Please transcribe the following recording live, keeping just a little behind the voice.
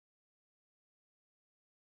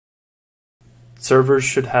Servers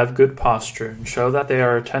should have good posture and show that they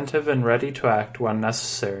are attentive and ready to act when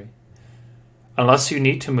necessary. Unless you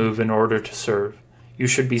need to move in order to serve, you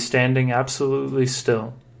should be standing absolutely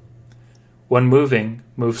still. When moving,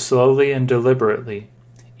 move slowly and deliberately,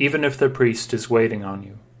 even if the priest is waiting on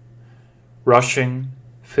you. Rushing,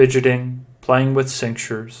 fidgeting, playing with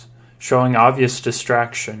cinctures, showing obvious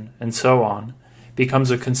distraction, and so on, becomes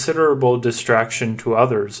a considerable distraction to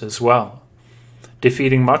others as well,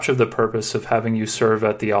 defeating much of the purpose of having you serve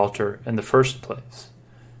at the altar in the first place.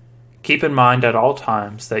 Keep in mind at all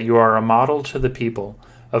times that you are a model to the people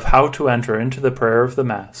of how to enter into the prayer of the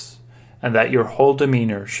Mass, and that your whole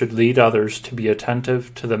demeanor should lead others to be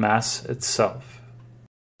attentive to the Mass itself.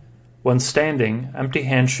 When standing, empty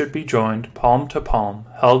hands should be joined palm to palm,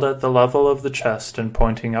 held at the level of the chest and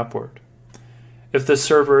pointing upward. If the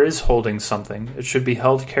server is holding something, it should be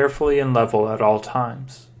held carefully and level at all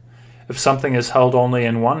times. If something is held only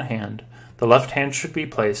in one hand, the left hand should be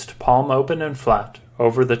placed palm open and flat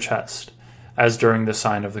over the chest, as during the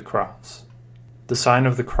sign of the cross. The sign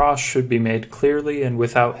of the cross should be made clearly and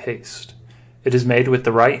without haste. It is made with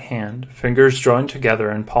the right hand, fingers joined together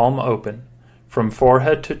and palm open, from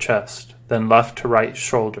forehead to chest, then left to right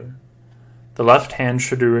shoulder. The left hand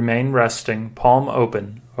should remain resting, palm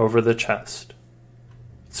open, over the chest.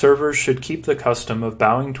 Servers should keep the custom of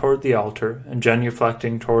bowing toward the altar and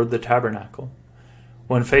genuflecting toward the tabernacle.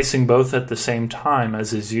 When facing both at the same time,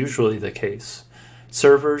 as is usually the case,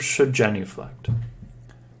 servers should genuflect.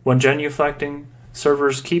 When genuflecting,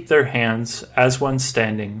 servers keep their hands, as when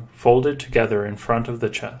standing, folded together in front of the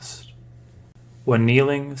chest. When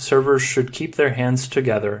kneeling, servers should keep their hands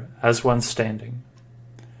together, as when standing.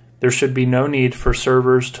 There should be no need for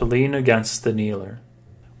servers to lean against the kneeler.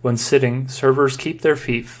 When sitting, servers keep their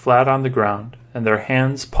feet flat on the ground and their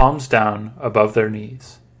hands palms down above their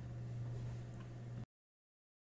knees.